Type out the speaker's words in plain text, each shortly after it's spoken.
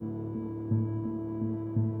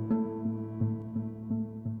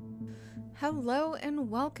Hello and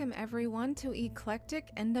welcome everyone to Eclectic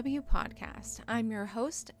NW Podcast. I'm your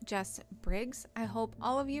host, Jess Briggs. I hope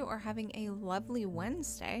all of you are having a lovely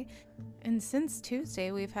Wednesday. And since Tuesday,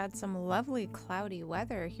 we've had some lovely cloudy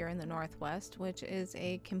weather here in the Northwest, which is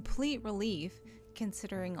a complete relief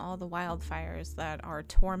considering all the wildfires that are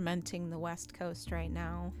tormenting the West Coast right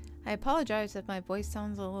now. I apologize if my voice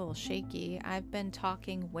sounds a little shaky. I've been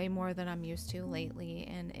talking way more than I'm used to lately,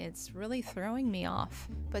 and it's really throwing me off.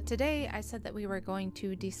 But today I said that we were going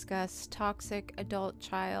to discuss toxic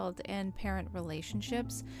adult-child and parent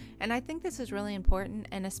relationships, and I think this is really important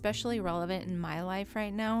and especially relevant in my life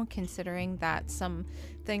right now, considering that some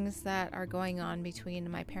things that are going on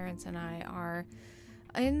between my parents and I are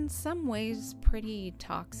in some ways pretty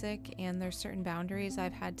toxic, and there's certain boundaries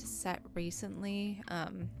I've had to set recently,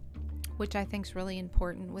 which I think is really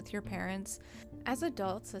important with your parents. As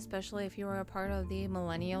adults, especially if you are a part of the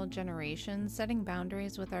millennial generation, setting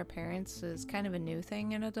boundaries with our parents is kind of a new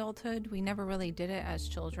thing in adulthood. We never really did it as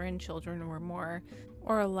children. Children were more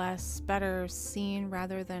or less better seen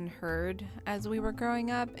rather than heard as we were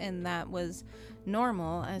growing up, and that was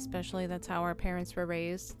normal, especially that's how our parents were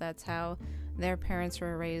raised, that's how their parents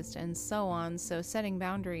were raised, and so on. So setting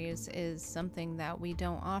boundaries is something that we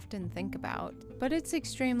don't often think about, but it's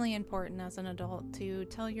extremely important as an adult to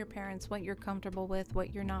tell your parents what you're comfortable with,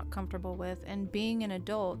 what you're not comfortable with, and being an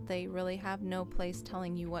adult, they really have no place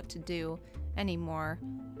telling you what to do anymore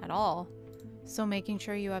at all. So making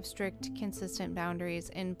sure you have strict, consistent boundaries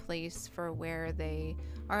in place for where they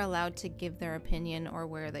are allowed to give their opinion or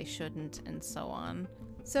where they shouldn't, and so on.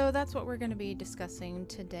 So that's what we're going to be discussing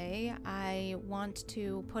today. I want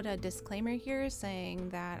to put a disclaimer here saying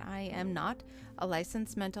that I am not a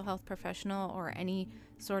licensed mental health professional or any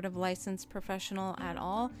sort of licensed professional at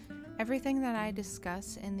all. Everything that I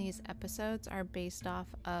discuss in these episodes are based off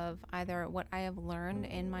of either what I have learned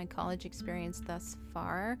in my college experience thus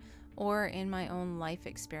far or in my own life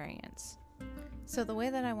experience. So the way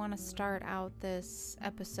that I want to start out this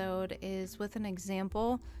episode is with an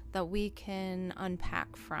example that we can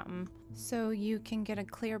unpack from, so you can get a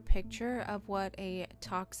clear picture of what a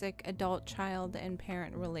toxic adult, child, and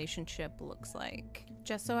parent relationship looks like.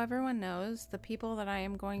 Just so everyone knows, the people that I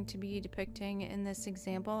am going to be depicting in this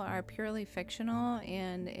example are purely fictional,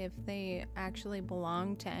 and if they actually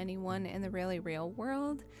belong to anyone in the really real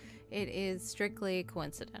world, it is strictly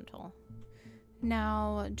coincidental.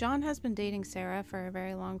 Now, John has been dating Sarah for a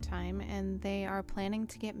very long time, and they are planning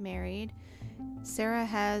to get married. Sarah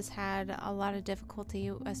has had a lot of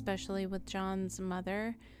difficulty, especially with John's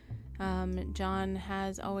mother. John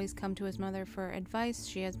has always come to his mother for advice.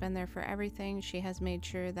 She has been there for everything. She has made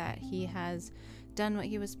sure that he has done what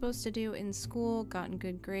he was supposed to do in school, gotten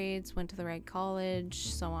good grades, went to the right college,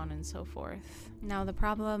 so on and so forth. Now, the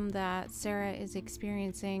problem that Sarah is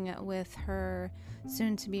experiencing with her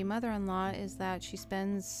soon-to-be mother-in-law is that she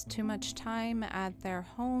spends too much time at their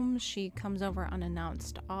home. She comes over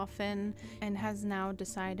unannounced often and has now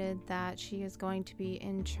decided that she is going to be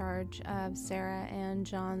in charge of Sarah and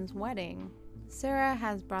John's wedding. Sarah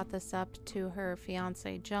has brought this up to her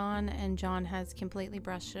fiance John, and John has completely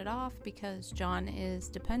brushed it off because John is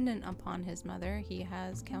dependent upon his mother. He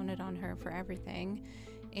has counted on her for everything,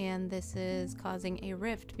 and this is causing a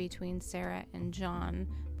rift between Sarah and John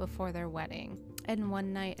before their wedding. And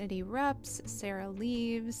one night it erupts, Sarah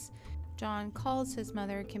leaves, John calls his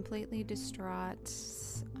mother completely distraught.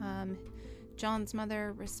 John's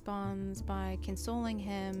mother responds by consoling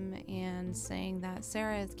him and saying that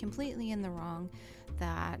Sarah is completely in the wrong,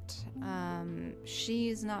 that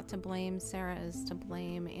she's not to blame, Sarah is to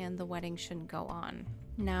blame, and the wedding shouldn't go on.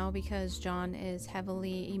 Now, because John is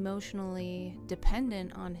heavily emotionally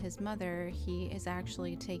dependent on his mother, he is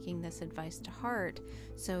actually taking this advice to heart.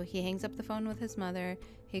 So he hangs up the phone with his mother,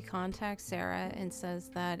 he contacts Sarah and says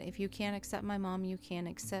that if you can't accept my mom, you can't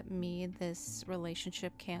accept me, this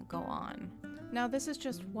relationship can't go on. Now, this is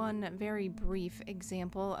just one very brief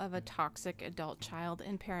example of a toxic adult-child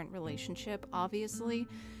and parent relationship. Obviously,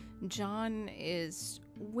 John is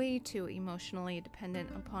way too emotionally dependent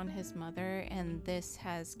upon his mother, and this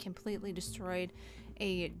has completely destroyed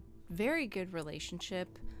a very good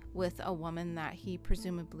relationship with a woman that he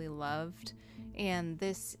presumably loved. And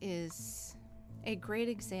this is a great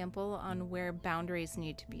example on where boundaries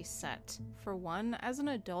need to be set. For one, as an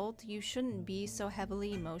adult, you shouldn't be so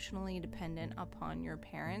heavily emotionally dependent upon your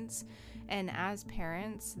parents, and as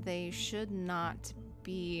parents, they should not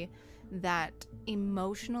be that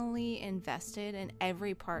emotionally invested in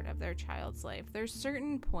every part of their child's life. There's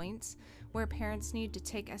certain points where parents need to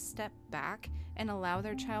take a step back and allow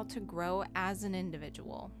their child to grow as an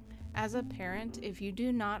individual. As a parent, if you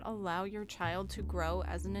do not allow your child to grow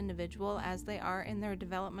as an individual as they are in their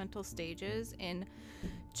developmental stages, in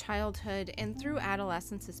childhood and through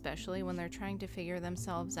adolescence, especially when they're trying to figure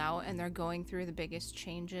themselves out and they're going through the biggest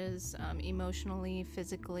changes emotionally,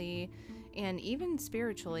 physically, and even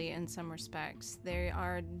spiritually in some respects. They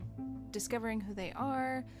are discovering who they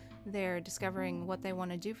are. They're discovering what they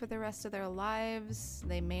want to do for the rest of their lives.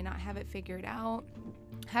 They may not have it figured out.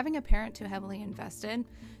 Having a parent too heavily invested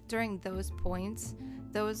during those points,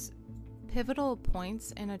 those pivotal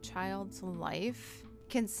points in a child's life,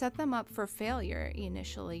 can set them up for failure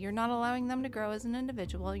initially. You're not allowing them to grow as an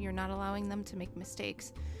individual. You're not allowing them to make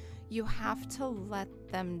mistakes. You have to let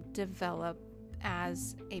them develop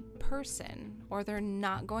as a person, or they're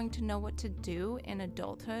not going to know what to do in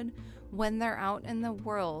adulthood when they're out in the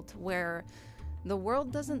world, where the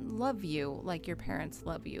world doesn't love you like your parents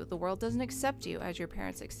love you. The world doesn't accept you as your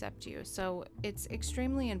parents accept you. So it's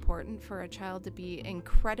extremely important for a child to be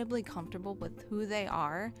incredibly comfortable with who they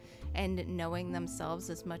are and knowing themselves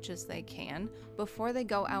as much as they can before they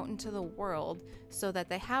go out into the world, so that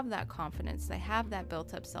they have that confidence, they have that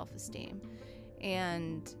built up self-esteem,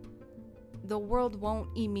 and the world won't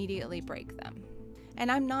immediately break them. And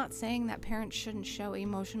I'm not saying that parents shouldn't show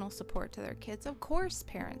emotional support to their kids. Of course,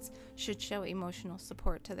 parents should show emotional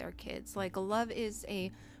support to their kids. Like, love is a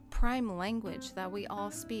prime language that we all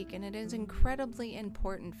speak, and it is incredibly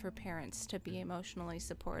important for parents to be emotionally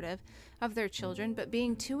supportive of their children, but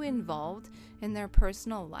being too involved in their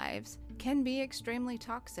personal lives can be extremely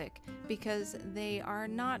toxic, because they are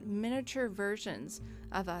not miniature versions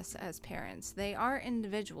of us as parents. They are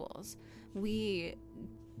individuals. We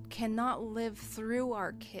cannot live through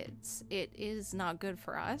our kids. It is not good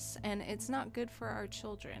for us, and it's not good for our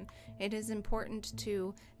children. It is important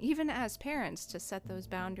to, even as parents, to set those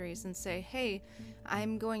boundaries and say, hey,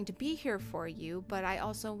 I'm going to be here for you, but I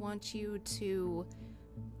also want you to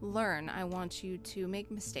learn. I want you to make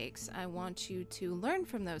mistakes. I want you to learn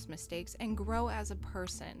from those mistakes and grow as a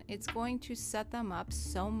person. It's going to set them up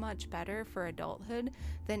so much better for adulthood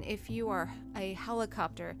than if you are a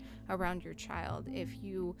helicopter around your child, if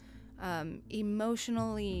you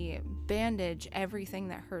emotionally bandage everything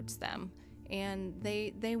that hurts them, and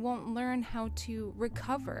they won't learn how to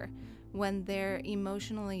recover when they're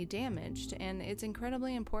emotionally damaged. And it's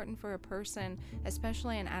incredibly important for a person,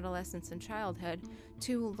 especially in adolescence and childhood,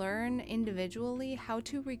 to learn individually how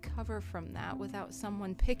to recover from that without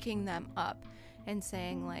someone picking them up and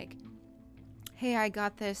saying like, hey, I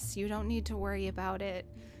got this, you don't need to worry about it.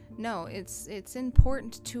 No, it's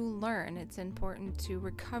important to learn. It's important to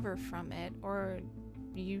recover from it, or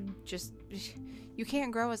you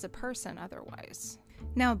can't grow as a person otherwise.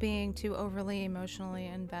 Now, being too overly emotionally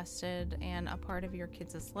invested and a part of your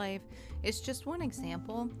kids' life is just one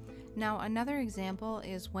example. Now, another example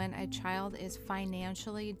is when a child is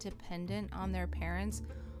financially dependent on their parents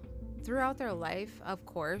throughout their life. Of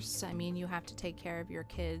course, I mean, you have to take care of your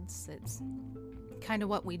kids. It's kind of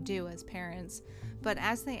what we do as parents. But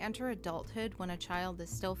as they enter adulthood, when a child is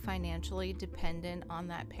still financially dependent on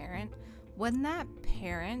that parent, when that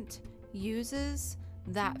parent uses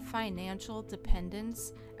that financial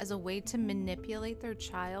dependence as a way to manipulate their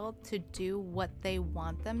child to do what they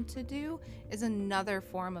want them to do, is another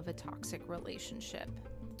form of a toxic relationship.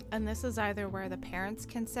 And this is either where the parents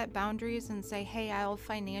can set boundaries and say, hey, I'll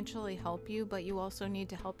financially help you, but you also need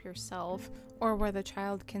to help yourself. Or where the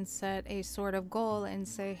child can set a sort of goal and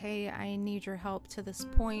say, hey, I need your help to this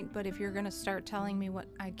point, but if you're going to start telling me what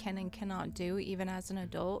I can and cannot do, even as an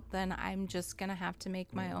adult, then I'm just going to have to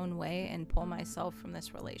make my own way and pull myself from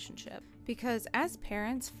this relationship. Because as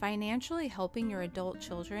parents, financially helping your adult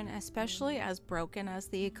children, especially as broken as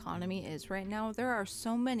the economy is right now, there are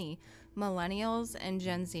so many millennials and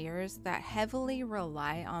Gen Zers that heavily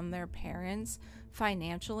rely on their parents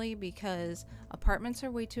financially because apartments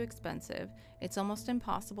are way too expensive. It's almost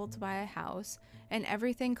impossible to buy a house, and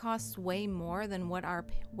everything costs way more than what our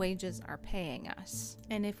wages are paying us.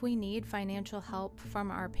 And if we need financial help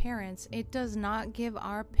from our parents, it does not give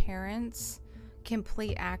our parents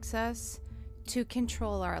complete access to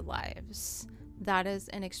control our lives. That is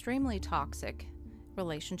an extremely toxic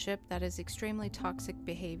relationship. That is extremely toxic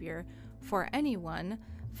behavior for anyone.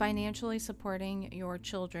 Financially supporting your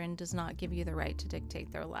children does not give you the right to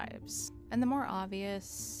dictate their lives. And the more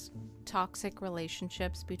obvious toxic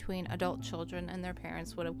relationships between adult children and their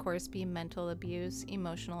parents would, of course, be mental abuse,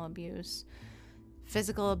 emotional abuse,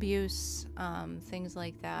 physical abuse, things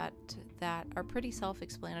like that are pretty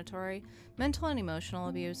self-explanatory. Mental and emotional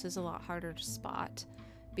abuse is a lot harder to spot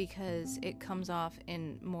because it comes off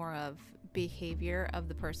in more of behavior of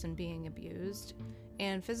the person being abused.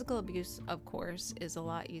 And physical abuse, of course, is a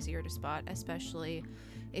lot easier to spot, especially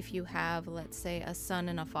if you have, let's say, a son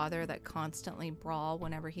and a father that constantly brawl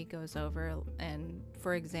whenever he goes over. And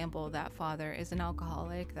for example, that father is an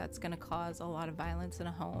alcoholic. That's going to cause a lot of violence in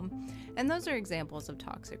a home. And those are examples of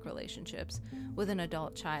toxic relationships with an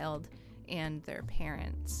adult child and their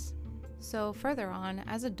parents. So further on,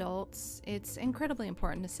 as adults, it's incredibly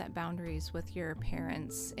important to set boundaries with your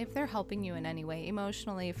parents if they're helping you in any way,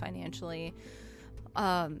 emotionally, financially,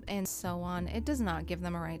 and so on. It does not give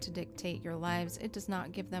them a right to dictate your lives. It does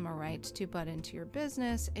not give them a right to butt into your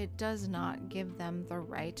business. It does not give them the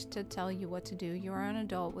right to tell you what to do. You are an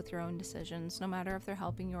adult with your own decisions, no matter if they're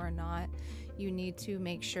helping you or not. You need to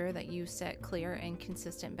make sure that you set clear and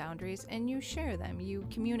consistent boundaries and you share them. You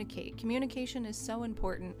communicate. Communication is so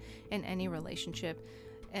important in any relationship,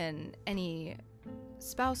 in any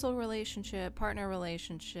spousal relationship, partner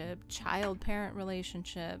relationship, child-parent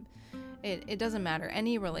relationship. It doesn't matter.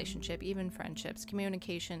 Any relationship, even friendships,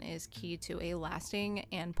 communication is key to a lasting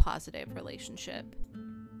and positive relationship.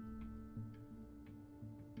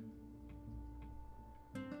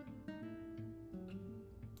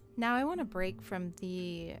 Now I want to break from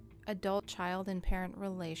the adult, child, and parent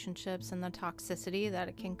relationships and the toxicity that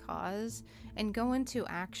it can cause and go into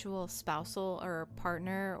actual spousal or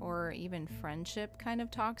partner or even friendship kind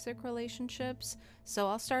of toxic relationships. So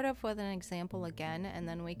I'll start off with an example again, and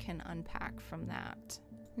then we can unpack from that.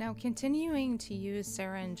 Now, continuing to use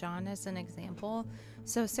Sarah and John as an example.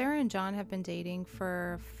 So Sarah and John have been dating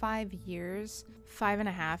for 5 years,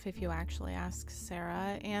 5.5 if you actually ask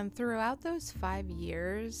Sarah. And throughout those 5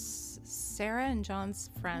 years, Sarah and John's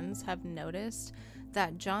friends have noticed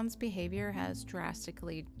that John's behavior has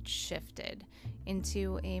drastically shifted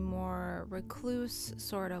into a more recluse,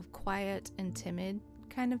 sort of quiet and timid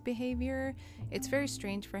kind of behavior. It's very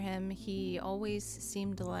strange for him. He always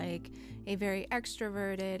seemed like a very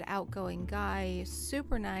extroverted, outgoing guy,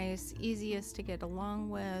 super nice, easiest to get along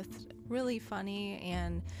with, really funny.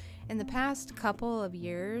 And in the past couple of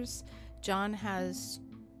years, John has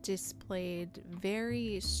displayed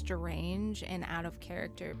very strange and out of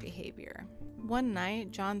character behavior. One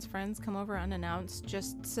night, John's friends come over unannounced,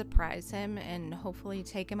 just surprise him and hopefully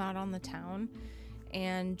take him out on the town.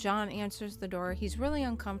 And John answers the door. He's really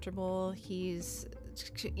uncomfortable. He's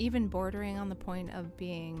even bordering on the point of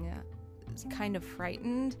being kind of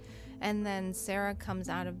frightened. And then Sarah comes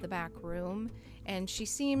out of the back room and she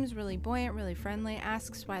seems really buoyant, really friendly,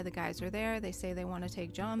 asks why the guys are there. They say they want to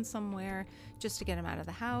take John somewhere just to get him out of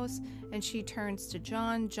the house. And she turns to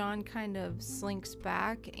John. John kind of slinks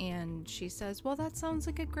back and she says, "Well, that sounds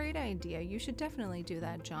like a great idea. You should definitely do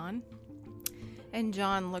that, John." And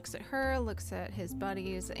John looks at her, looks at his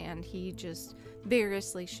buddies, and he just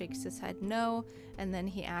vigorously shakes his head no. And then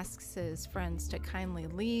he asks his friends to kindly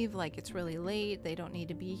leave, like it's really late, they don't need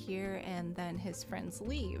to be here, and then his friends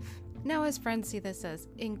leave. Now his friends see this as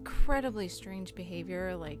incredibly strange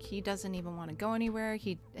behavior, like he doesn't even want to go anywhere,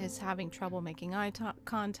 he is having trouble making eye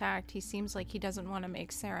contact, he seems like he doesn't want to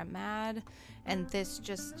make Sarah mad, and this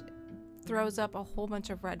just throws up a whole bunch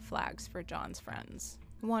of red flags for John's friends.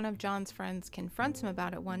 One of John's friends confronts him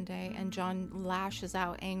about it one day, and John lashes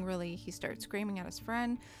out angrily. He starts screaming at his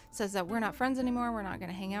friend, says that we're not friends anymore, we're not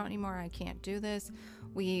going to hang out anymore, I can't do this,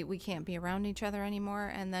 we can't be around each other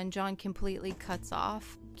anymore. And then John completely cuts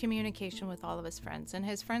off communication with all of his friends, and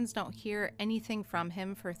his friends don't hear anything from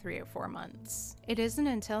him for 3 or 4 months. It isn't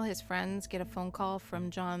until his friends get a phone call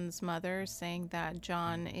from John's mother saying that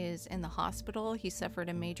John is in the hospital, he suffered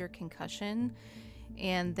a major concussion,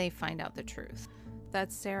 and they find out the truth.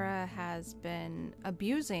 That Sarah has been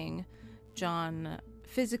abusing John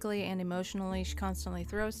physically and emotionally. She constantly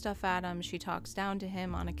throws stuff at him. She talks down to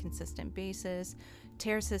him on a consistent basis,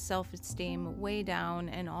 tears his self-esteem way down,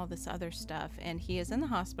 and all this other stuff. And he is in the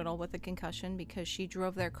hospital with a concussion because she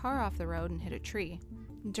drove their car off the road and hit a tree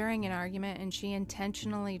during an argument, and she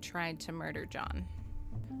intentionally tried to murder John.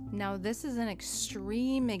 Now, this is an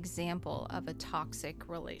extreme example of a toxic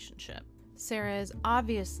relationship. Sarah is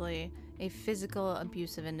obviously a physical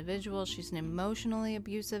abusive individual. She's an emotionally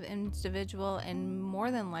abusive individual, and more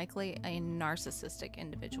than likely a narcissistic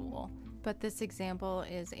individual. But this example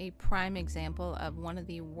is a prime example of one of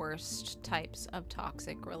the worst types of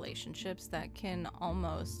toxic relationships that can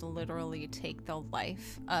almost literally take the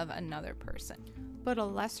life of another person. But a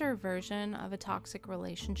lesser version of a toxic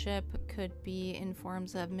relationship could be in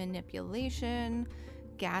forms of manipulation,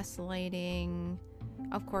 gaslighting,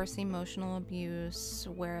 of course, emotional abuse,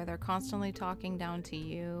 where they're constantly talking down to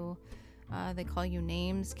you. They call you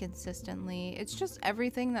names consistently. It's just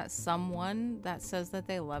everything that someone that says that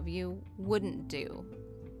they love you wouldn't do.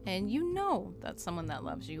 And you know that someone that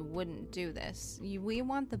loves you wouldn't do this. We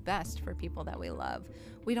want the best for people that we love.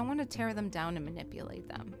 We don't want to tear them down and manipulate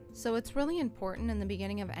them. So it's really important in the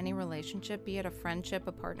beginning of any relationship, be it a friendship,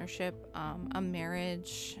 a partnership, a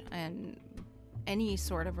marriage, and any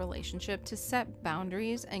sort of relationship, to set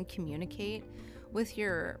boundaries and communicate with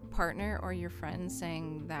your partner or your friend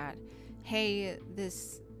saying that, hey,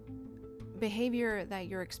 this behavior that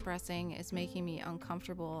you're expressing is making me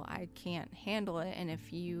uncomfortable. I can't handle it. And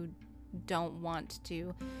if you don't want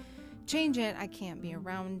to change it, I can't be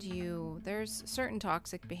around you. There's certain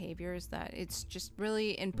toxic behaviors that it's just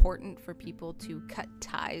really important for people to cut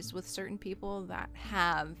ties with certain people that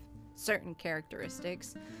have certain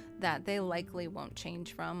characteristics that they likely won't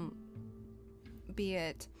change from, be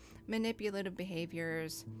it manipulative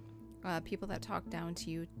behaviors, people that talk down to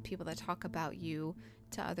you, people that talk about you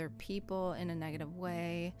to other people in a negative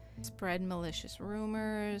way, spread malicious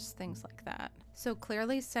rumors, things like that. So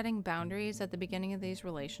clearly setting boundaries at the beginning of these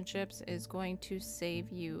relationships is going to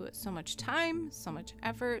save you so much time, so much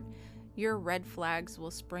effort. Your red flags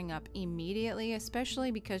will spring up immediately,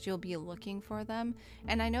 especially because you'll be looking for them.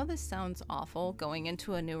 And I know this sounds awful going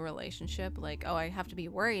into a new relationship, like, oh, I have to be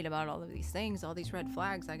worried about all of these things, all these red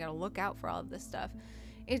flags, I gotta look out for all of this stuff.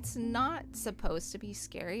 It's not supposed to be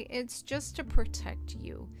scary, it's just to protect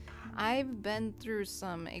you. I've been through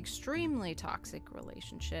some extremely toxic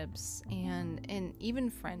relationships and even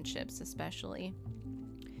friendships especially.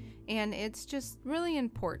 And it's just really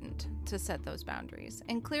important to set those boundaries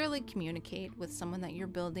and clearly communicate with someone that you're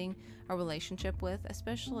building a relationship with,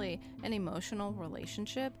 especially an emotional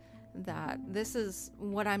relationship, that this is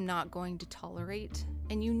what I'm not going to tolerate.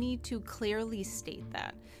 And you need to clearly state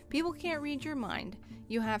that. People can't read your mind.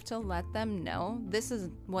 You have to let them know this is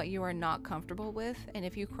what you are not comfortable with. And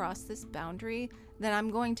if you cross this boundary, then I'm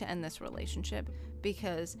going to end this relationship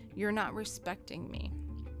because you're not respecting me.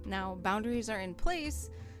 Now, boundaries are in place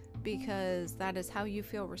because that is how you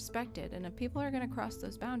feel respected. And if people are going to cross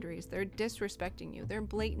those boundaries, they're disrespecting you. They're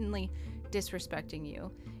blatantly disrespecting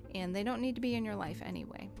you, and they don't need to be in your life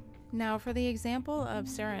anyway. Now, for the example of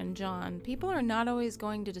Sarah and John, people are not always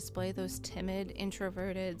going to display those timid,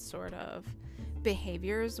 introverted sort of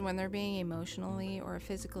behaviors when they're being emotionally or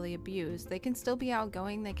physically abused. They can still be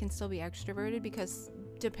outgoing, they can still be extroverted, because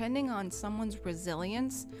depending on someone's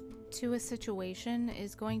resilience to a situation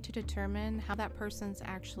is going to determine how that person's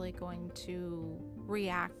actually going to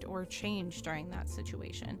react or change during that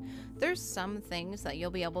situation. There's some things that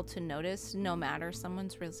you'll be able to notice no matter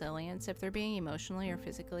someone's resilience if they're being emotionally or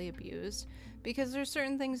physically abused, because there's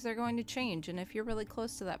certain things they're going to change, and if you're really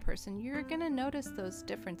close to that person, you're going to notice those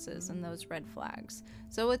differences and those red flags.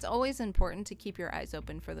 So it's always important to keep your eyes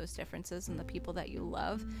open for those differences in the people that you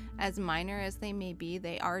love. As minor as they may be,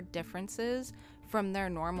 they are differences from their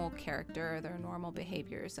normal character, their normal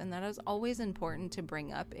behaviors, and that is always important to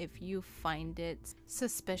bring up if you find it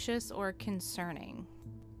suspicious or concerning.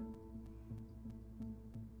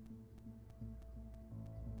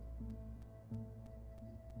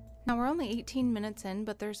 Now, we're only 18 minutes in,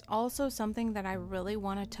 but there's also something that I really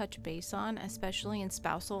want to touch base on, especially in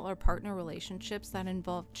spousal or partner relationships that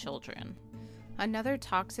involve children. Another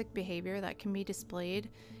toxic behavior that can be displayed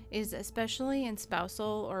is especially in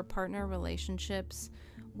spousal or partner relationships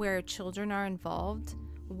where children are involved,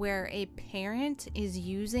 where a parent is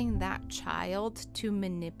using that child to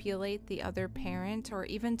manipulate the other parent or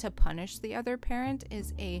even to punish the other parent,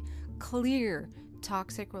 is a clear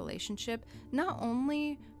toxic relationship, not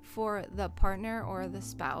only for the partner or the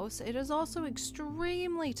spouse, it is also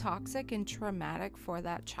extremely toxic and traumatic for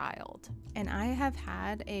that child. And I have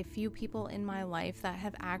had a few people in my life that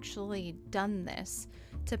have actually done this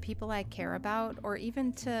to people I care about, or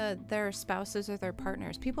even to their spouses or their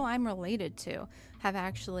partners. People I'm related to have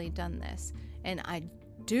actually done this, and I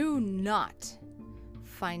do not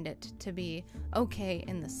find it to be okay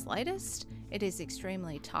in the slightest. It is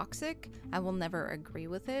extremely toxic. I will never agree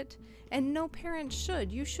with it, and no parent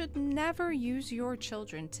should. You should never use your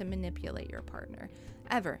children to manipulate your partner,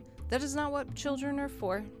 ever. That is not what children are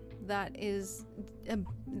for. That is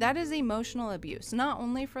emotional abuse. Not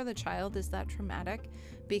only for the child is that traumatic,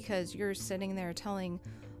 because you're sitting there telling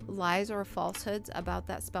lies or falsehoods about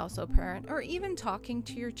that spouse or parent, or even talking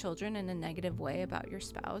to your children in a negative way about your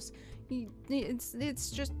spouse.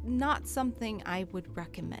 It's just not something I would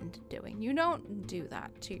recommend doing. You don't do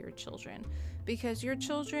that to your children, because your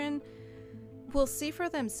children will see for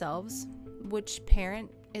themselves which parent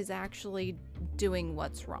is actually doing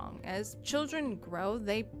what's wrong. As children grow,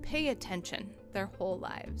 they pay attention their whole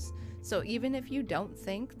lives. So even if you don't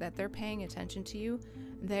think that they're paying attention to you,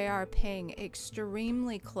 they are paying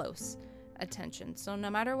extremely close attention. So no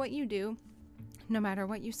matter what you do, no matter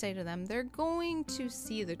what you say to them, they're going to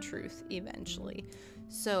see the truth eventually.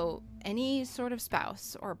 So any sort of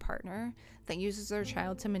spouse or partner that uses their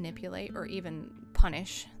child to manipulate or even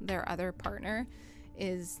punish their other partner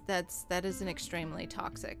that is an extremely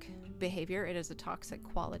toxic behavior. It is a toxic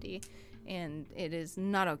quality, and it is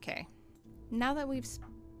not okay. Now that we've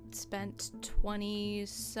spent 20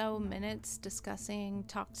 so minutes discussing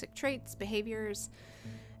toxic traits, behaviors,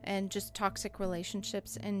 and just toxic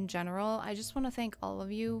relationships in general, I just want to thank all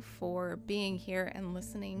of you for being here and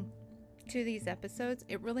listening to these episodes.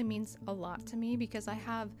 It really means a lot to me because I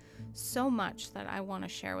have so much that I want to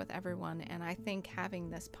share with everyone, and I think having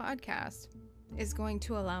this podcast is going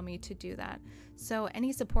to allow me to do that. So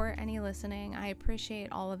any support, any listening, I appreciate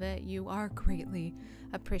all of it. You are greatly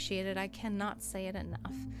appreciated. I cannot say it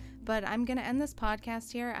enough. But I'm going to end this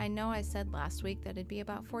podcast here. I know I said last week that it'd be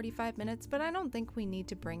about 45 minutes, but I don't think we need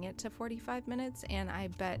to bring it to 45 minutes, and I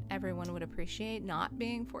bet everyone would appreciate not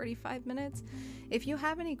being 45 minutes. If you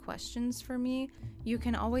have any questions for me, you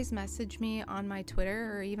can always message me on my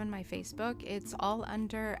Twitter or even my Facebook. It's all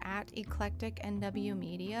under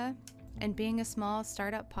 @eclecticnwmedia. And being a small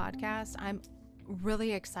startup podcast, I'm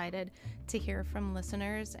really excited to hear from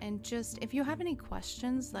listeners. And just if you have any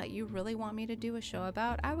questions that you really want me to do a show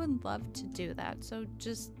about, I would love to do that. So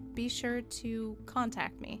just be sure to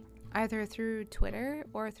contact me either through Twitter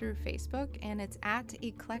or through Facebook, and it's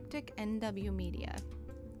 @eclecticnwmedia.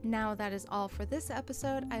 Now that is all for this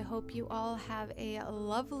episode. I hope you all have a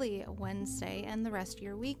lovely Wednesday and the rest of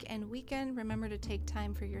your week and weekend. Remember to take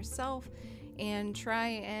time for yourself and try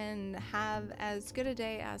and have as good a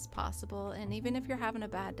day as possible. And even if you're having a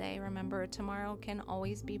bad day, remember tomorrow can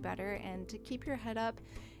always be better, and to keep your head up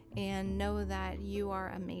and know that you are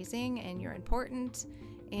amazing and you're important,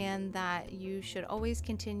 and that you should always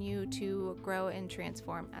continue to grow and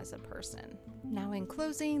transform as a person. Now, in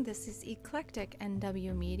closing, this is Eclectic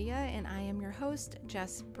NW Media, and I am your host,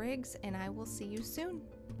 Jess Briggs, and I will see you soon.